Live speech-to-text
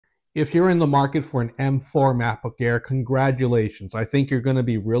If you're in the market for an M4 MacBook Air, congratulations. I think you're going to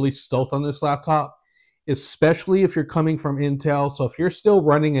be really stoked on this laptop, especially if you're coming from Intel. So if you're still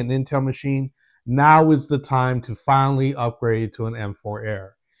running an Intel machine, now is the time to finally upgrade to an M4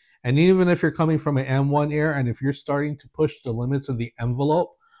 Air. And even if you're coming from an M1 Air, and if you're starting to push the limits of the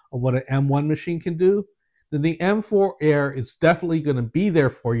envelope of what an M1 machine can do, then the M4 Air is definitely going to be there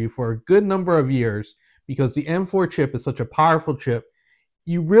for you for a good number of years because the M4 chip is such a powerful chip.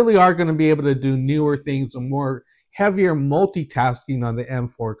 You really are going to be able to do newer things and more heavier multitasking on the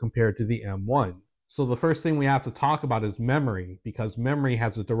M4 compared to the M1. So the first thing we have to talk about is memory, because memory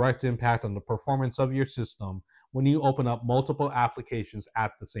has a direct impact on the performance of your system when you open up multiple applications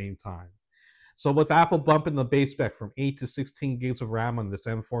at the same time. So with Apple bumping the base spec from 8 to 16 gigs of RAM on this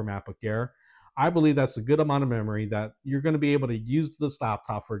M4 MacBook Air, I believe that's a good amount of memory that you're going to be able to use this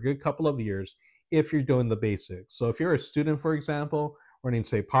laptop for a good couple of years if you're doing the basics. So if you're a student, for example, running,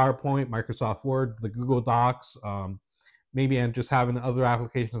 say, PowerPoint, Microsoft Word, the Google Docs, maybe and just having other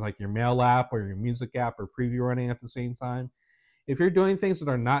applications like your mail app or your music app or preview running at the same time. If you're doing things that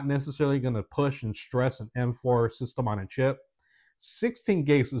are not necessarily going to push and stress an M4 system on a chip, 16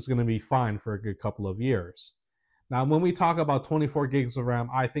 gigs is going to be fine for a good couple of years. Now, when we talk about 24 gigs of RAM,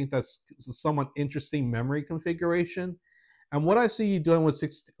 I think that's a somewhat interesting memory configuration. And what I see you doing with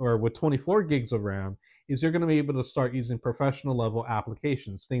 24 gigs of RAM is you're going to be able to start using professional level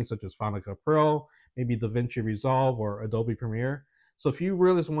applications, things such as Final Cut Pro, maybe DaVinci Resolve or Adobe Premiere. So if you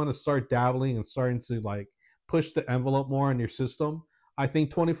really want to start dabbling and starting to like push the envelope more on your system, I think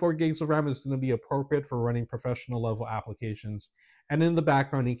 24 gigs of RAM is going to be appropriate for running professional level applications. And in the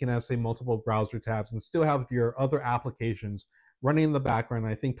background, you can have, say, multiple browser tabs and still have your other applications running in the background.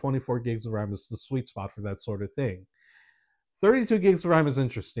 I think 24 gigs of RAM is the sweet spot for that sort of thing. 32 gigs of RAM is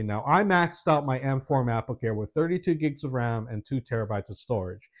interesting. Now, I maxed out my M4 MacBook Air with 32 gigs of RAM and 2 terabytes of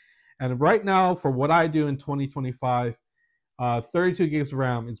storage. And right now, for what I do in 2025, 32 gigs of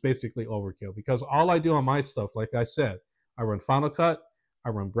RAM is basically overkill because all I do on my stuff, like I said, I run Final Cut, I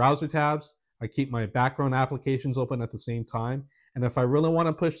run browser tabs, I keep my background applications open at the same time. And if I really want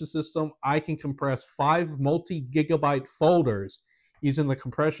to push the system, I can compress 5 multi-gigabyte folders using the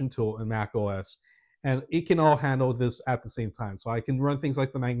compression tool in Mac OS, and it can all handle this at the same time. So I can run things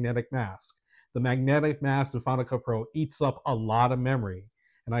like the magnetic mask. The magnetic mask in Final Cut Pro eats up a lot of memory,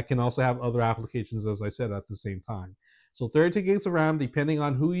 and I can also have other applications, as I said, at the same time. So 32 gigs of RAM, depending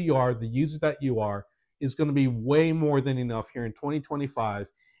on who you are, the user that you are, is going to be way more than enough here in 2025,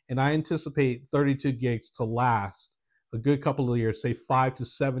 and I anticipate 32 gigs to last a good couple of years, say 5 to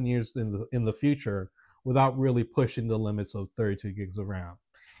 7 years in the future, without really pushing the limits of 32 gigs of RAM.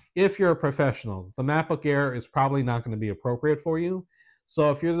 If you're a professional, the MacBook Air is probably not going to be appropriate for you.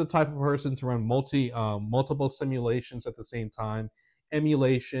 So if you're the type of person to run multiple simulations at the same time,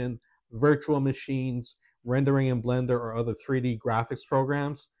 emulation, virtual machines, rendering in Blender or other 3D graphics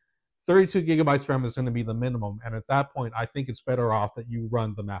programs, 32 gigabytes RAM is going to be the minimum. And at that point, I think it's better off that you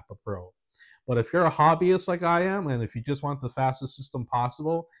run the MacBook Pro. But if you're a hobbyist like I am, and if you just want the fastest system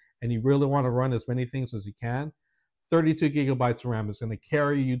possible, and you really want to run as many things as you can, 32 gigabytes of RAM is going to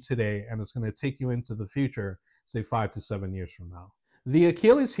carry you today, and it's going to take you into the future, say 5 to 7 years from now. The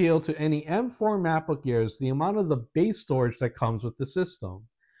Achilles heel to any M4 MacBook Air is the amount of the base storage that comes with the system.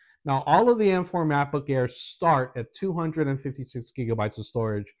 Now, all of the M4 MacBook Airs start at 256 gigabytes of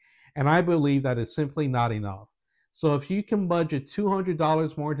storage, and I believe that is simply not enough. So if you can budget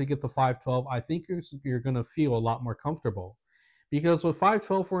 $200 more to get the 512, I think you're going to feel a lot more comfortable. Because with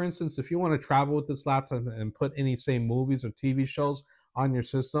 512, for instance, if you want to travel with this laptop and put any, say, movies or TV shows on your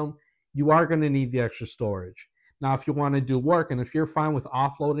system, you are going to need the extra storage. Now, if you want to do work, and if you're fine with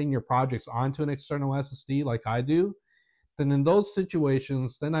offloading your projects onto an external SSD like I do, then in those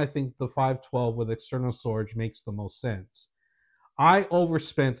situations, then I think the 512 with external storage makes the most sense. I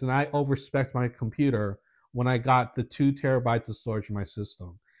overspent and I overspec'd my computer when I got the 2 terabytes of storage in my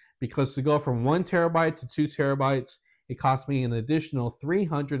system. Because to go from 1 terabyte to 2 terabytes, it cost me an additional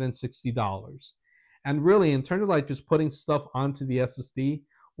 $360. And really, in terms of like just putting stuff onto the SSD,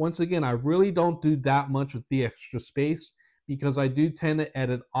 once again, I really don't do that much with the extra space because I do tend to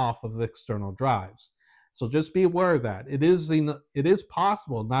edit off of the external drives. So just be aware of that. It is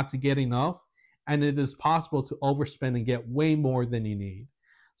possible not to get enough, and it is possible to overspend and get way more than you need.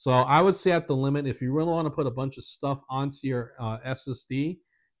 So I would say at the limit, if you really want to put a bunch of stuff onto your SSD,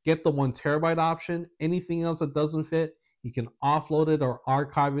 get the 1 terabyte option. Anything else that doesn't fit, you can offload it or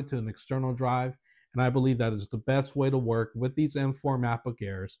archive it to an external drive. And I believe that is the best way to work with these M4 MacBook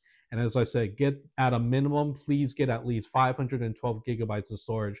Airs. And as I said, get at a minimum, please get at least 512 gigabytes of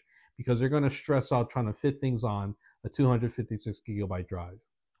storage because you're going to stress out trying to fit things on a 256 gigabyte drive.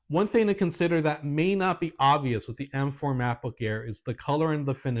 One thing to consider that may not be obvious with the M4 MacBook Air is the color and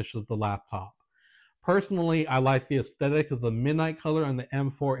the finish of the laptop. Personally, I like the aesthetic of the midnight color on the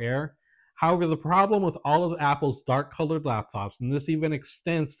M4 Air. However, the problem with all of Apple's dark colored laptops, and this even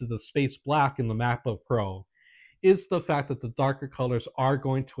extends to the space black in the MacBook Pro, is the fact that the darker colors are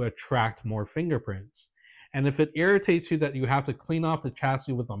going to attract more fingerprints. And if it irritates you that you have to clean off the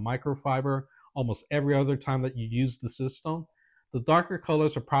chassis with a microfiber almost every other time that you use the system, the darker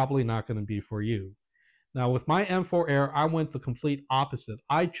colors are probably not going to be for you. Now with my M4 Air, I went the complete opposite.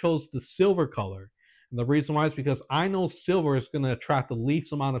 I chose the silver color. And the reason why is because I know silver is going to attract the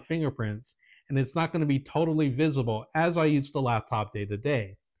least amount of fingerprints, and it's not going to be totally visible as I use the laptop day to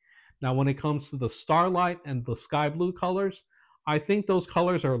day. Now when it comes to the starlight and the sky blue colors, I think those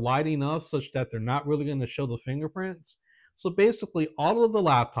colors are light enough such that they're not really going to show the fingerprints. So basically all of the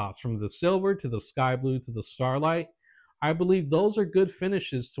laptops, from the silver to the sky blue to the starlight, I believe those are good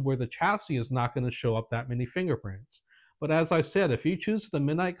finishes to where the chassis is not going to show up that many fingerprints. But as I said, if you choose the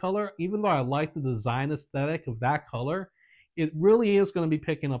midnight color, even though I like the design aesthetic of that color, it really is going to be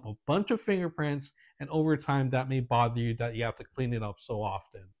picking up a bunch of fingerprints, and over time that may bother you that you have to clean it up so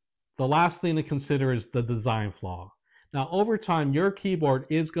often. The last thing to consider is the design flaw. Now over time, your keyboard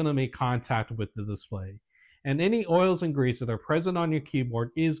is going to make contact with the display, and any oils and grease that are present on your keyboard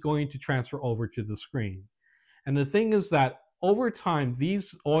is going to transfer over to the screen. And the thing is that over time,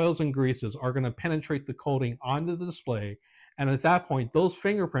 these oils and greases are going to penetrate the coating onto the display, and at that point, those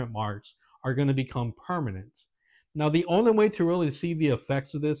fingerprint marks are going to become permanent. Now, the only way to really see the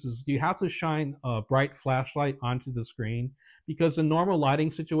effects of this is you have to shine a bright flashlight onto the screen, because in normal lighting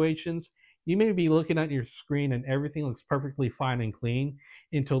situations, you may be looking at your screen and everything looks perfectly fine and clean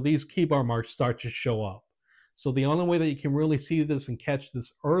until these keyboard marks start to show up. So the only way that you can really see this and catch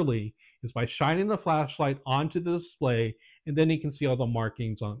this early is by shining the flashlight onto the display, and then you can see all the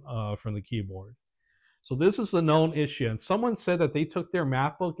markings on from the keyboard. So this is a known issue, and someone said that they took their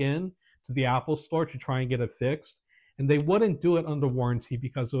MacBook in to the Apple Store to try and get it fixed, and they wouldn't do it under warranty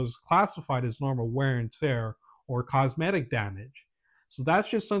because it was classified as normal wear and tear or cosmetic damage. So that's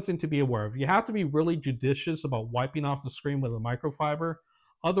just something to be aware of. You have to be really judicious about wiping off the screen with a microfiber.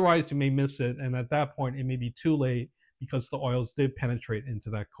 Otherwise, you may miss it, and at that point, it may be too late because the oils did penetrate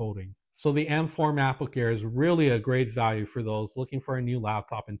into that coating. So the M4 MacBook Air is really a great value for those looking for a new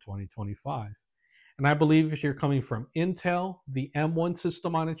laptop in 2025. And I believe if you're coming from Intel, the M1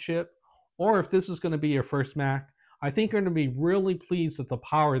 system on a chip, or if this is going to be your first Mac, I think you're going to be really pleased with the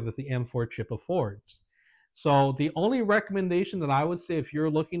power that the M4 chip affords. So the only recommendation that I would say if you're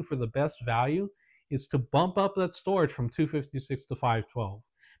looking for the best value is to bump up that storage from 256 to 512.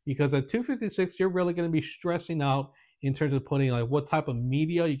 Because at 256, you're really going to be stressing out in terms of putting like what type of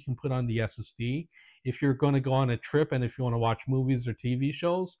media you can put on the SSD. If you're going to go on a trip and if you want to watch movies or TV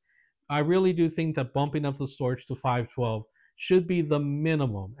shows, I really do think that bumping up the storage to 512 should be the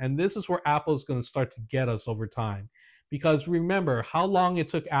minimum. And this is where Apple is going to start to get us over time. Because remember how long it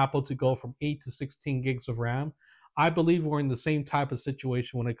took Apple to go from 8 to 16 gigs of RAM. I believe we're in the same type of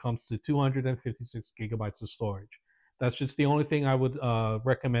situation when it comes to 256 gigabytes of storage. That's just the only thing I would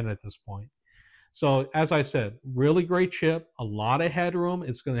recommend at this point. So as I said, really great chip, a lot of headroom.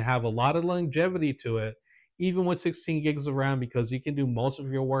 It's going to have a lot of longevity to it, even with 16 gigs of RAM, because you can do most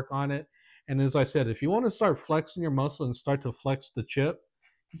of your work on it. And as I said, if you want to start flexing your muscle and start to flex the chip,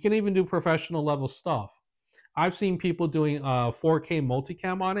 you can even do professional level stuff. I've seen people doing 4K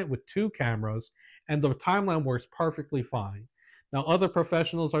multicam on it with 2 cameras, and the timeline works perfectly fine. Now, other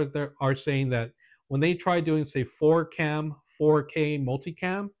professionals are saying that when they try doing, say, 4K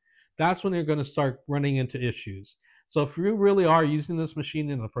multicam, that's when you're going to start running into issues. So if you really are using this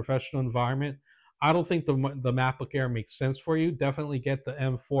machine in a professional environment, I don't think the MacBook Air makes sense for you. Definitely get the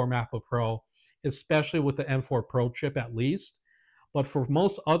M4 MacBook Pro, especially with the M4 Pro chip at least. But for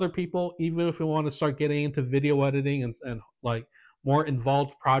most other people, even if you want to start getting into video editing and like more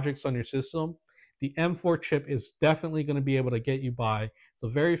involved projects on your system, the M4 chip is definitely going to be able to get you by. It's a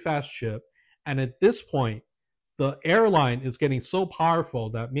very fast chip. And at this point, the airline is getting so powerful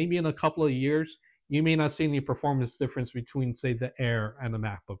that maybe in a couple of years, you may not see any performance difference between, say, the Air and the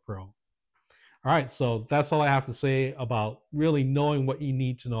MacBook Pro. All right, so that's all I have to say about really knowing what you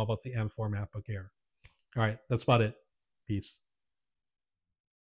need to know about the M4 MacBook Air. All right, that's about it. Peace.